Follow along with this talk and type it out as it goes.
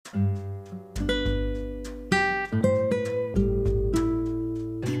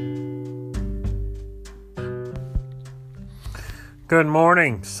Good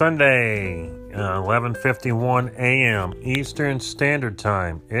morning, Sunday, 11:51 a.m. Eastern Standard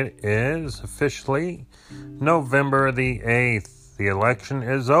Time. It is officially November the 8th. The election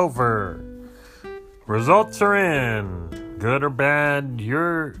is over. Results are in. Good or bad,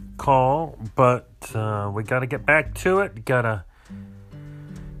 your call, but we got to get back to it. You got to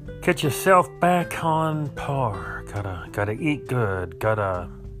get yourself back on par. Got to eat good. Got to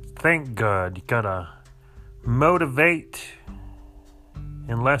think good. You got to motivate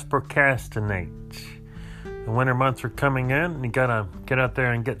and less procrastinate. The winter months are coming in. You gotta get out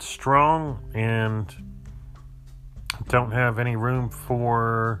there and get strong, and don't have any room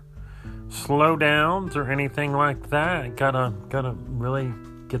for slowdowns or anything like that. Gotta really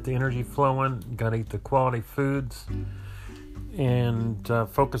get the energy flowing. Gotta eat the quality foods and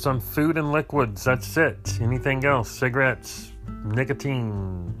focus on food and liquids. That's it. Anything else? Cigarettes,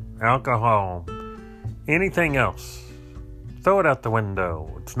 nicotine, alcohol, anything else, throw it out the window.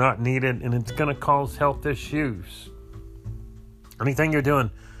 It's not needed, and it's going to cause health issues. Anything you're doing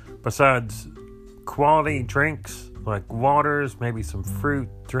besides quality drinks like waters, maybe some fruit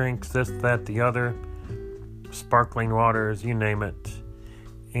drinks, this, that, the other, sparkling waters, you name it,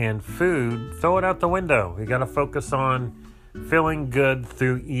 and food, throw it out the window. You got to focus on feeling good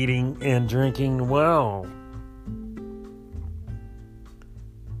through eating and drinking well.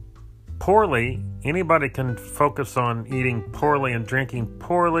 Poorly, anybody can focus on eating poorly and drinking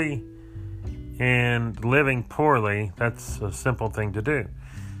poorly and living poorly. That's a simple thing to do.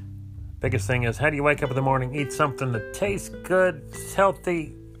 Biggest thing is, how do you wake up in the morning, eat something that tastes good, it's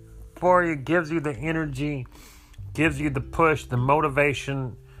healthy for you, gives you the energy, gives you the push, the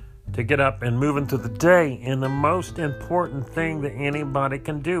motivation to get up and move into the day. And the most important thing that anybody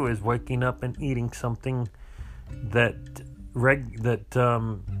can do is waking up and eating something that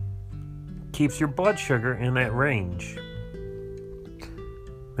keeps your blood sugar in that range.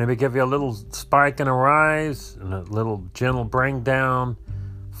 Maybe give you a little spike and a rise and a little gentle bring down,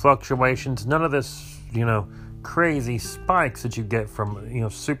 fluctuations. None of this, crazy spikes that you get from,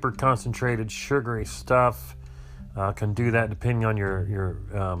 super concentrated sugary stuff. Can do that depending on your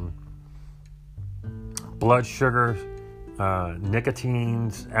blood sugar,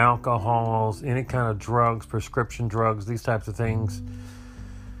 nicotines, alcohols, any kind of drugs, prescription drugs, these types of things.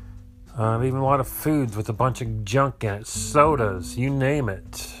 Even a lot of foods with a bunch of junk in it, sodas, you name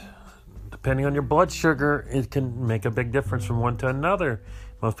it. Depending on your blood sugar, it can make a big difference from one to another.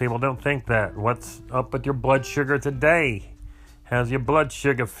 Most people don't think that. What's up with your blood sugar today? How's your blood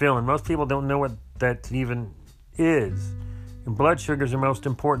sugar feeling? Most people don't know what that even is. Your blood sugar is the most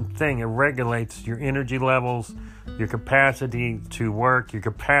important thing. It regulates your energy levels, your capacity to work, your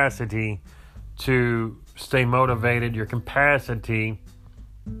capacity to stay motivated, your capacity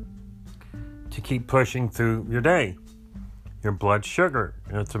to keep pushing through your day. Your blood sugar,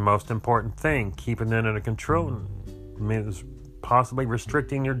 it's the most important thing. Keeping it under control means possibly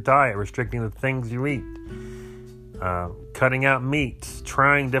restricting your diet, restricting the things you eat, cutting out meats,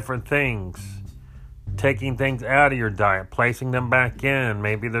 trying different things, taking things out of your diet, placing them back in.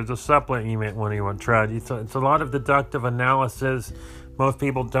 Maybe there's a supplement you might want to try. It's a lot of deductive analysis. Most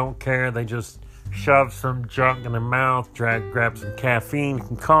people don't care. They just shove some junk in their mouth, grab some caffeine,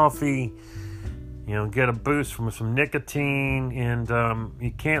 some coffee, get a boost from some nicotine, and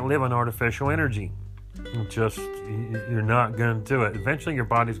you can't live on artificial energy. You're not going to do it. Eventually your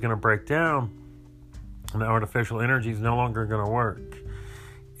body's going to break down, and the artificial energy is no longer going to work.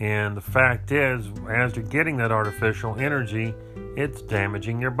 And the fact is, as you're getting that artificial energy, it's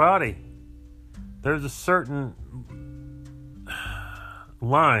damaging your body. There's a certain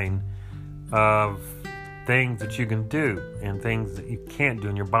line of things that you can do and things that you can't do,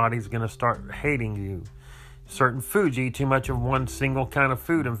 and your body's going to start hating you. Certain foods, you eat too much of one single kind of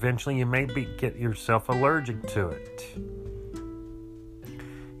food, eventually you may get yourself allergic to it.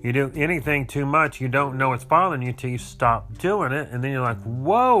 You do anything too much, you don't know it's bothering you till you stop doing it, and then you're like,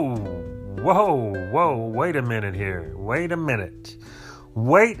 whoa, wait a minute here. Wait a minute.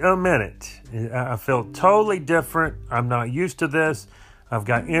 I feel totally different. I'm not used to this. I've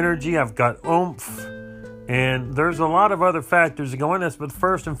got energy. I've got oomph. And there's a lot of other factors that go in this, but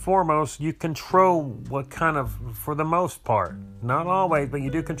first and foremost, you control what kind of, for the most part, not always, but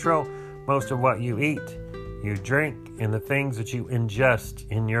you do control most of what you eat, you drink, and the things that you ingest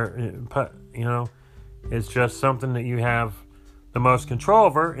in your, it's just something that you have the most control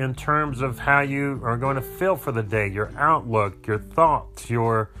over in terms of how you are going to feel for the day, your outlook, your thoughts,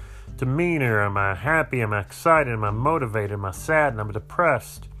 your demeanor. Am I happy? Am I excited? Am I motivated? Am I sad? Am I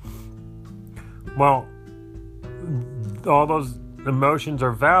depressed? Well, all those emotions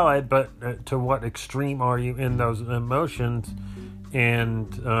are valid, but to what extreme are you in those emotions?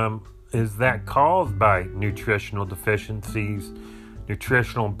 And is that caused by nutritional deficiencies,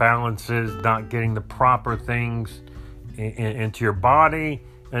 nutritional balances, not getting the proper things into your body,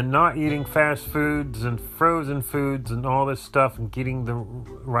 and not eating fast foods and frozen foods and all this stuff, and getting the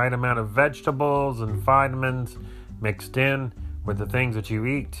right amount of vegetables and vitamins mixed in with the things that you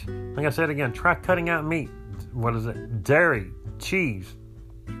eat? Like I said again, try cutting out meat. What is it? Dairy, cheese,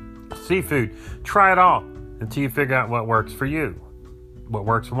 seafood. Try it all until you figure out what works for you. What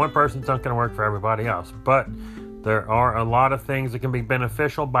works for one person is not going to work for everybody else. But there are a lot of things that can be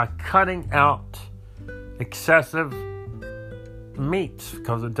beneficial by cutting out excessive meats,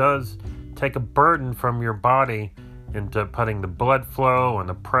 because it does take a burden from your body into putting the blood flow and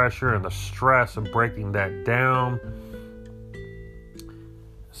the pressure and the stress of breaking that down.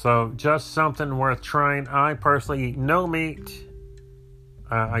 So just something worth trying. I personally eat no meat.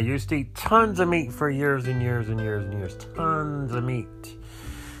 I used to eat tons of meat for years and years and years and years. Tons of meat.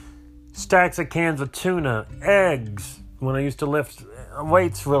 Stacks of cans of tuna, eggs. When I used to lift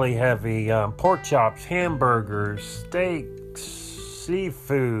weights really heavy, pork chops, hamburgers, steaks,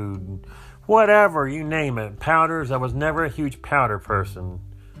 seafood, whatever, you name it. Powders. I was never a huge powder person.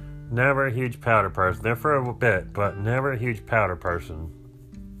 Never a huge powder person. There for a bit, but never a huge powder person.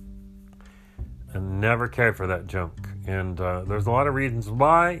 And never cared for that junk. And there's a lot of reasons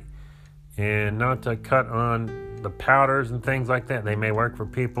why. And not to cut on the powders and things like that. They may work for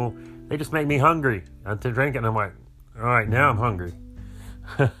people. They just make me hungry. I have to drink it and I'm like, all right, now I'm hungry.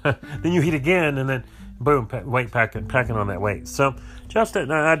 Then you eat again and then boom, packing on that weight. So just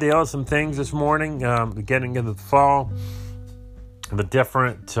an idea of some things this morning, getting into the fall, the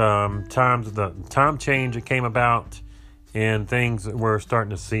different times, the time change that came about, and things that we're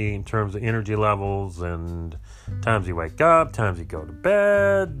starting to see in terms of energy levels and times you wake up, times you go to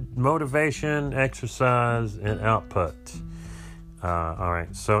bed, motivation, exercise, and output. All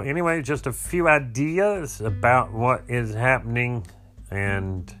right. So anyway, just a few ideas about what is happening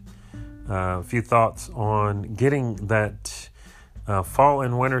and a few thoughts on getting that fall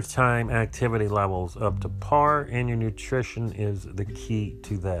and winter time activity levels up to par, and your nutrition is the key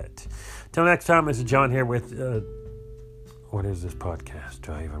to that. Till next time, this is John here with, what is this podcast?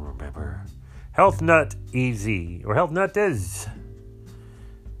 Do I even remember? Health Nut Easy, or Health Nut Is.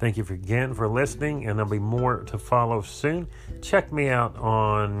 Thank you again for listening, and there'll be more to follow soon. Check me out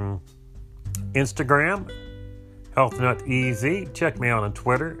on Instagram, Health Nut Easy. Check me out on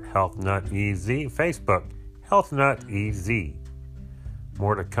Twitter, Health Nut Easy. Facebook, Health Nut Easy.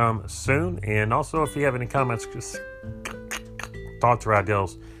 More to come soon. And also, if you have any comments, thoughts, or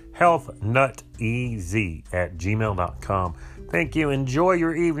ideas, healthnuteasy@gmail.com. Thank you. Enjoy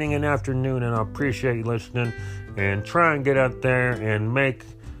your evening and afternoon, and I appreciate you listening. And try and get out there and make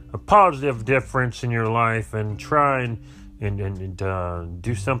a positive difference in your life, and try and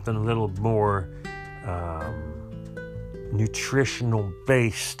do something a little more nutritional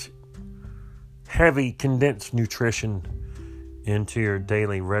based, heavy condensed nutrition into your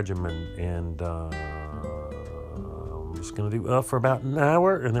daily regimen. And I'm just going to do for about an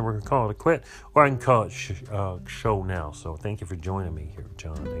hour, and then we're going to call it a quit, or I can call it show now. So thank you for joining me here,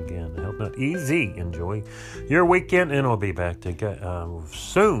 John. Again, Health Nut Easy. Enjoy your weekend, and I'll be back to get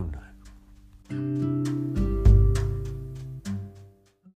soon.